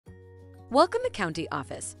Welcome to County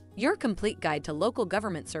Office, your complete guide to local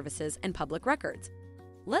government services and public records.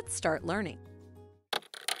 Let's start learning.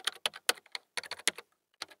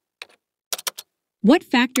 What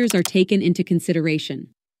factors are taken into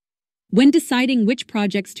consideration when deciding which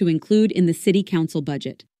projects to include in the City Council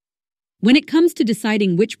budget? When it comes to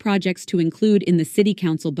deciding which projects to include in the City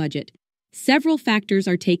Council budget, several factors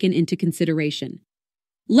are taken into consideration.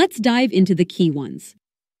 Let's dive into the key ones.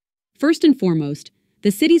 First and foremost, the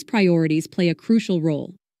city's priorities play a crucial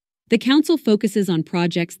role. The council focuses on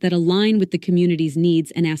projects that align with the community's needs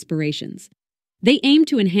and aspirations. They aim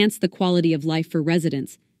to enhance the quality of life for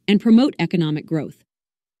residents and promote economic growth.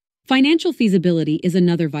 Financial feasibility is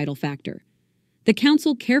another vital factor. The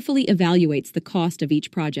council carefully evaluates the cost of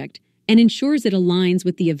each project and ensures it aligns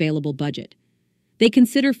with the available budget. They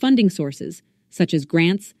consider funding sources, such as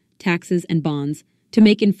grants, taxes, and bonds, to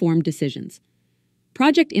make informed decisions.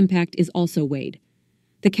 Project impact is also weighed.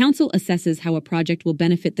 The council assesses how a project will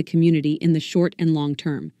benefit the community in the short and long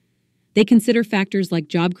term. They consider factors like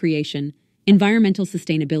job creation, environmental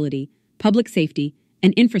sustainability, public safety,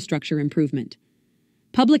 and infrastructure improvement.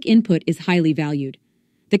 Public input is highly valued.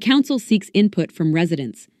 The council seeks input from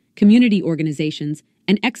residents, community organizations,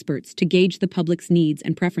 and experts to gauge the public's needs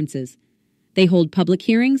and preferences. They hold public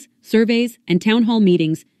hearings, surveys, and town hall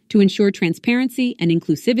meetings to ensure transparency and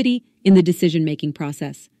inclusivity in the decision-making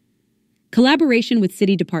process. Collaboration with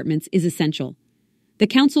city departments is essential. The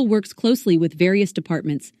council works closely with various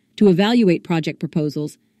departments to evaluate project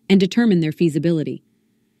proposals and determine their feasibility.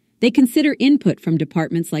 They consider input from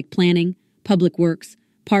departments like planning, public works,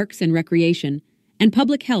 parks and recreation, and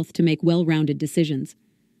public health to make well-rounded decisions.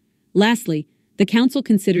 Lastly, the council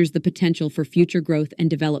considers the potential for future growth and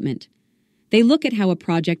development. They look at how a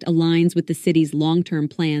project aligns with the city's long-term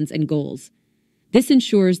plans and goals. This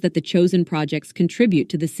ensures that the chosen projects contribute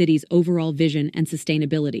to the city's overall vision and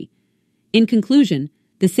sustainability. In conclusion,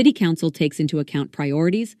 the City Council takes into account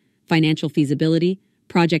priorities, financial feasibility,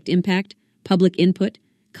 project impact, public input,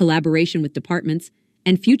 collaboration with departments,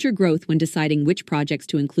 and future growth when deciding which projects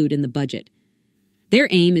to include in the budget. Their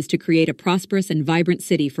aim is to create a prosperous and vibrant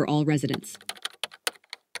city for all residents.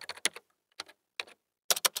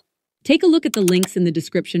 Take a look at the links in the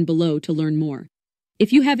description below to learn more.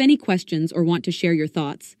 If you have any questions or want to share your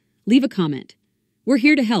thoughts, leave a comment. We're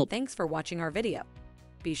here to help. Thanks for watching our video.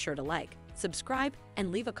 Be sure to like, subscribe,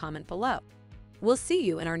 and leave a comment below. We'll see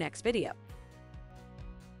you in our next video.